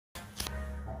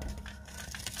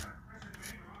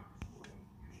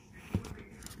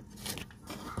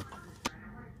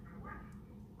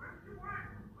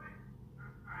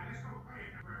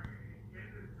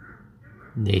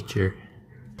Nature.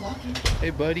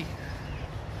 Hey buddy,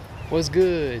 what's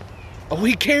good? Oh,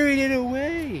 he carried it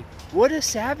away. What a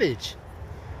savage.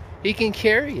 He can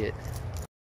carry it.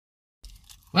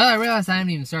 Well, I realized I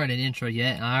haven't even started an intro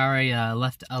yet, and I already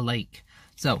left a lake.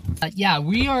 So, yeah,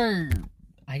 we are,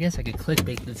 I guess I could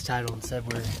clickbait this title and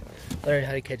said we're learning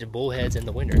how to catch bullheads in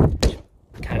the winter.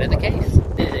 Kind of the case.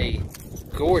 It is a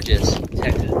gorgeous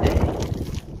Texas day.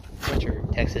 Winter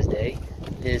Texas day.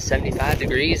 It is 75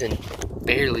 degrees and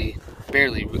barely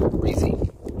breezy.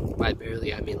 By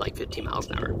barely, I mean like 15 miles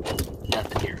an hour.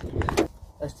 Nothing here.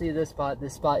 Let's see this spot.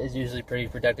 This spot is usually pretty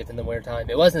productive in the wintertime.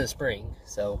 It was in the spring,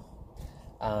 so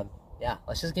yeah,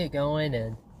 let's just get going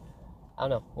and I don't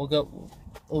know,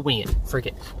 we'll wing it.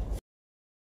 Forget it.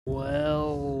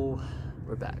 Well,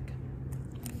 we're back.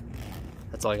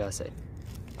 That's all I gotta say.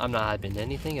 I'm not hyping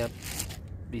anything up.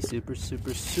 Be super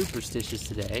superstitious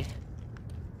today.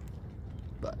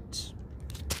 But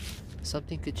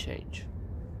something could change.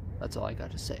 That's all I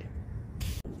got to say.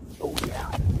 Oh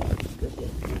yeah. Good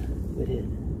hit. Good hit.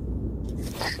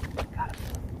 Got him.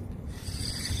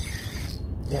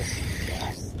 Yes.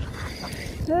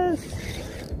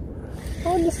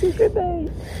 On the secret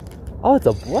bait. Oh, it's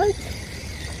a what?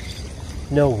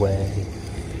 No way.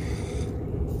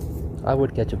 I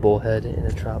would catch a bullhead in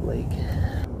a trout lake.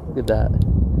 Look at that.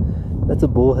 That's a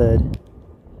bullhead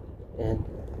in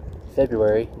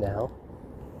February now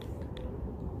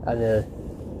at a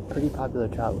pretty popular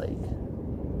trout lake.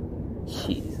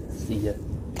 Jeez, see ya.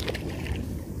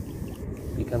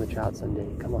 Become a trout someday.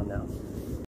 Come on now.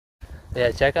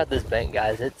 Yeah, check out this bank,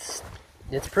 guys. It's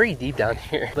pretty deep down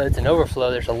here, but it's an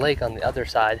overflow. There's a lake on the other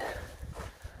side.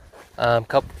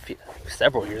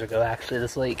 Several years ago, actually,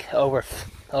 this lake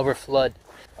overdosed.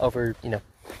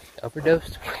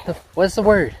 What's the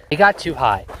word? It got too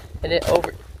high, and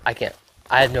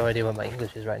I have no idea what my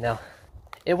English is right now.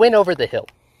 It went over the hill,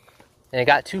 and it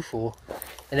got too full,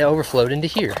 and it overflowed into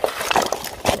here.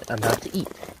 I'm about to eat.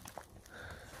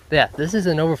 But yeah, this is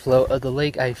an overflow of the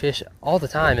lake I fish all the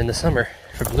time in the summer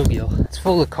for bluegill. It's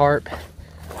full of carp,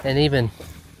 and even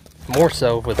more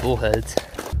so with bullheads.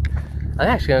 I'm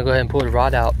actually gonna go ahead and pull the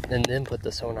rod out and then put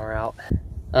the sonar out.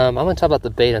 I'm gonna talk about the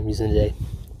bait I'm using today.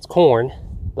 It's corn,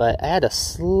 but I had a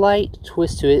slight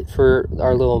twist to it for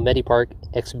our little Medipark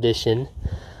expedition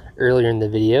earlier in the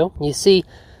video. You see,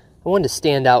 I wanted to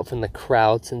stand out from the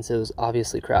crowd since it was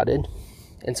obviously crowded.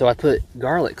 And so I put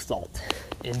garlic salt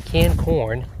in canned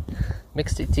corn,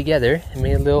 mixed it together, and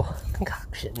made a little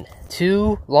concoction.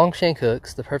 2 long shank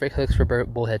hooks, the perfect hooks for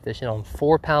bullhead fishing, on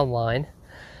 4-pound line,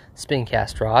 spin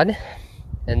cast rod.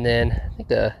 And then I think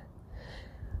the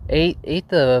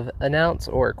eighth of an ounce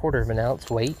or 1/4 of an ounce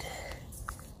weight.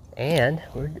 And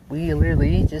we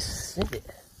literally just send it.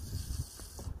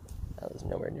 That was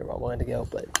nowhere near where I wanted to go,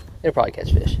 but it'll probably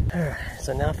catch fish. Alright,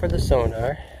 so now for the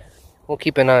sonar. We'll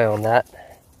keep an eye on that.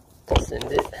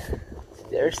 Send it to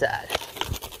the other side.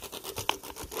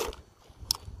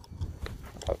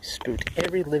 Probably spooked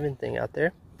every living thing out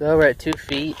there. So we're at 2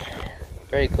 feet,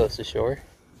 very close to shore.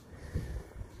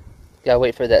 Gotta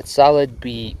wait for that solid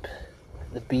beep.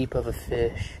 The beep of a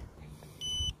fish.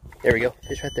 There we go,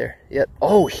 fish right there. Yep.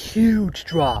 Oh, huge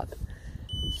drop.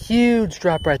 Huge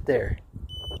drop right there.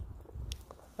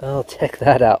 Oh, check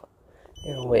that out.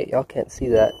 Oh, wait, y'all can't see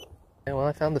that. And well,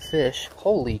 I found the fish.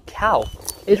 Holy cow.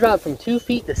 It dropped from 2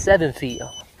 feet to 7 feet.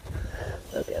 Oh.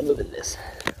 Okay, I'm moving this.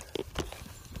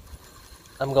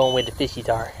 I'm going with the fishy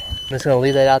tar. I'm just going to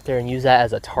leave that out there and use that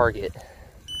as a target,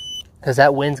 because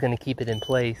that wind's going to keep it in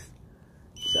place.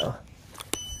 So,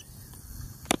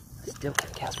 I still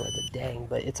can't cast worth a dang,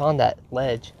 but it's on that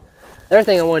ledge. The other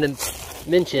thing I wanted to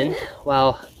mention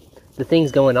while the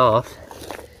thing's going off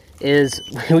is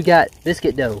we got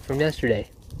biscuit dough from yesterday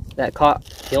that caught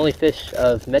the only fish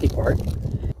of Medipark.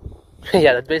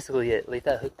 Yeah, that's basically it. Leave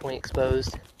that hook point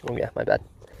exposed. Oh yeah, my bad.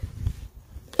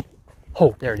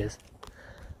 Oh, there it is.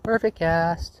 Perfect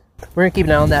cast. We're gonna keep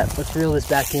an eye on that. Let's reel this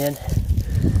back in.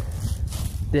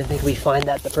 Didn't think we'd find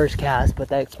that the first cast, but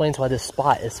that explains why this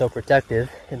spot is so protective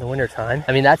in the wintertime.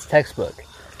 I mean, that's textbook.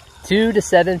 2 to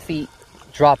 7 feet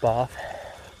drop off.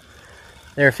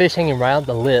 There are fish hanging right on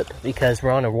the lip because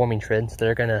we're on a warming trend, so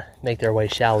they're gonna make their way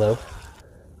shallow.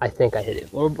 I think I hit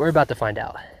it. We're about to find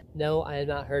out. No, I am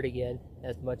not hurt again,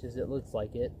 as much as it looks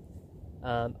like it.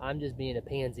 I'm just being a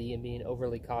pansy and being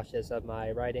overly cautious of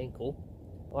my right ankle.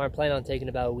 Or I'm planning on taking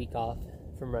about a week off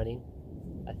from running.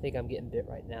 I think I'm getting bit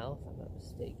right now, if I'm not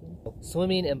mistaken.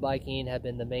 Swimming and biking have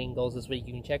been the main goals this week.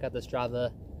 You can check out the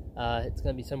Strava. It's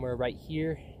going to be somewhere right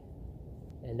here.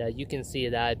 And you can see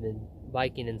that I've been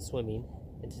biking and swimming.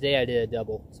 And today I did a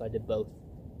double, so I did both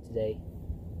today.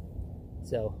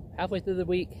 So halfway through the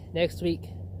week, next week,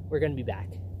 we're gonna be back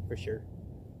for sure.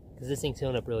 Because this thing's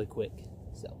healing up really quick.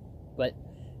 So, but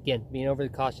again, being overly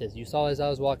cautious. You saw as I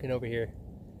was walking over here,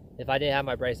 if I didn't have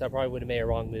my brace, I probably would have made a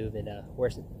wrong move and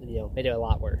worse, made it a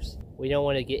lot worse. We don't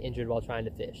want to get injured while trying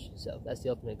to fish. So that's the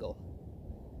ultimate goal.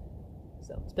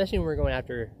 So, especially when we're going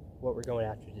after what we're going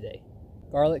after today.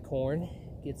 Garlic corn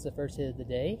gets the first hit of the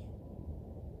day.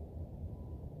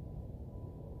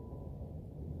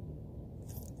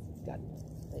 Got him,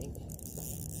 I think.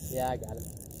 Yeah, I got him.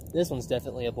 This one's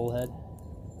definitely a bullhead.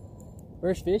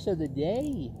 First fish of the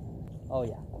day. Oh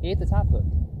yeah, he ate the top hook.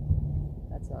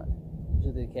 That's not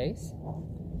usually the case.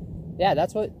 Yeah,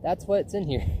 that's what's in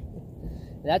here.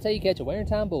 And that's how you catch a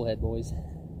wintertime bullhead, boys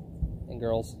and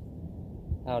girls.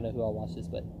 I don't know who all watch this,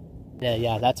 but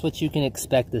yeah, that's what you can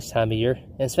expect this time of year,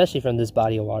 and especially from this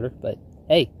body of water. But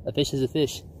hey, a fish is a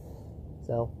fish.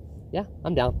 So yeah,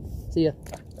 I'm down. See ya.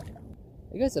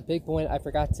 I guess a big point I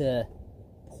forgot to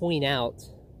point out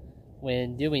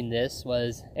when doing this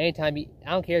was anytime I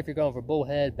don't care if you're going for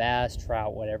bullhead, bass,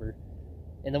 trout, whatever.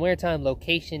 In the wintertime,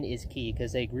 location is key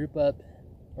because they group up,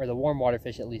 or the warm water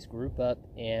fish at least group up,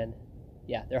 and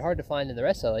yeah, they're hard to find in the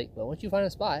rest of the lake, but once you find a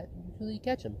spot, usually you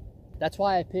catch them. That's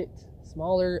why I picked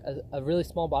a really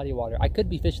small body of water. I could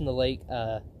be fishing the lake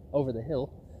over the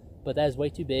hill, but that is way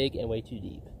too big and way too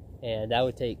deep. And that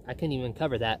would I couldn't even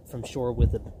cover that from shore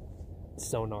with a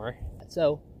sonar.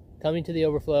 So, coming to the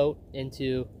overflow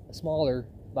into a smaller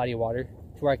body of water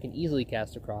to where I can easily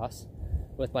cast across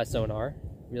with my sonar,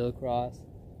 reel across,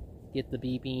 get the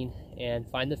beeping, and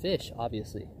find the fish,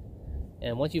 obviously.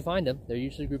 And once you find them, they're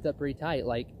usually grouped up pretty tight,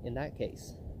 like in that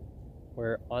case.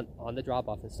 Where on the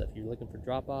drop-off and stuff, you're looking for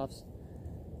drop-offs,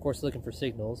 of course looking for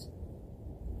signals,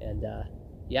 and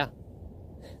yeah,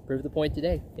 prove the point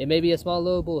today. It may be a small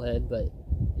little bullhead, but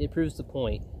it proves the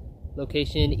point.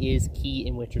 Location is key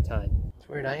in wintertime. It's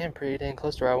weird, I am pretty dang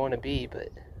close to where I want to be, but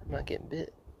I'm not getting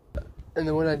bit. And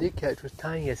the one I did catch was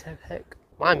tiny as heck.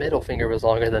 My middle finger was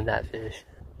longer than that fish.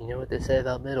 You know what they say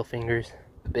about middle fingers?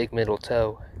 A big middle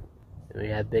toe. When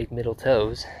you have big middle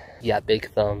toes, you got big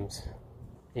thumbs.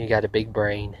 You got a big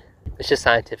brain. It's just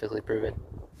scientifically proven.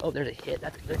 Oh, there's a hit.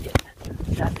 That's a good hit.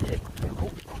 That's a hit. Oh.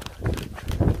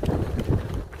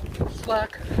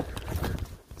 Slack.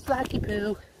 Slacky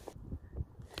poo.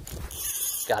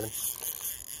 Got him.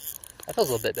 That feels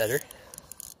a little bit better.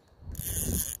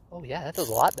 Oh yeah, that feels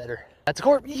a lot better. That's a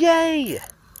carp. Yay!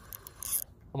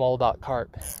 I'm all about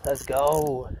carp. Let's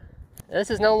go. This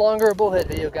is no longer a bullhead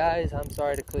video, guys. I'm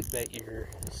sorry to clickbait your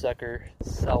sucker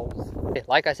selves. Okay,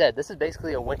 like I said, this is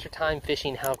basically a wintertime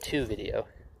fishing how-to video.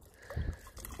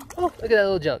 Oh, look at that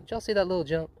little jump. Did y'all see that little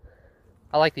jump?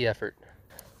 I like the effort.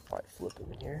 All right, flip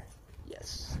him in here.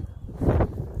 Yes.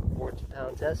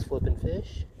 40-pound test, flipping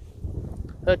fish.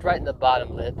 Hooked right in the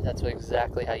bottom lip. That's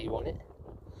exactly how you want it.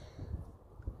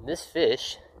 And this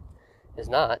fish is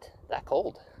not that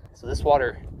cold. So this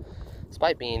water,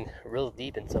 despite being real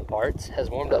deep in some parts, has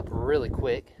warmed up really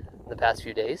quick in the past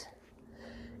few days.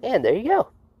 And there you go.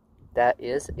 That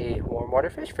is a warm water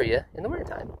fish for you in the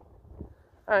wintertime.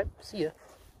 Alright, see ya.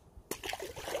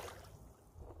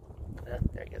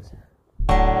 There he goes.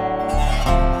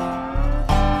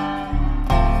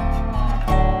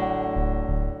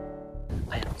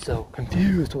 I am so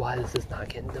confused why this is not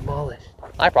getting demolished.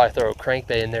 I'd probably throw a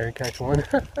crankbait in there and catch one.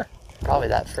 Probably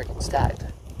that freaking stacked.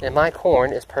 And my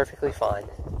corn is perfectly fine.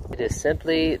 It is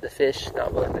simply the fish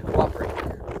not willing to cooperate.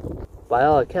 By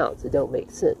all accounts, it don't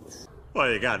make sense. Well,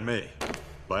 you got me.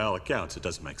 By all accounts, it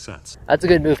doesn't make sense. That's a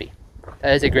good movie.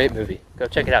 That is a great movie. Go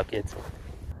check it out, kids.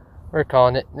 We're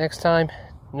calling it. Next time,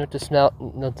 note to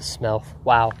smell.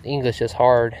 Wow, English is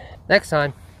hard. Next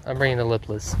time, I'm bringing the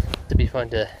lipless. It'd be fun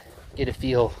to get a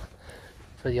feel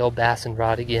for the old bass and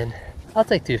rod again. I'll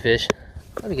take 2 fish.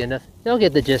 That'll be good enough. You'll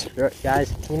get the gist,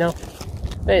 guys, you know?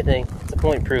 If anything, it's a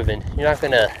point proven. You're not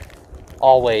gonna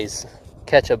always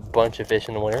catch a bunch of fish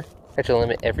in the winter. Catch a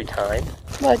limit every time,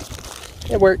 but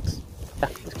it works. Yeah,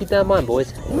 just keep that in mind,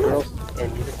 boys and girls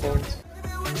and unicorns.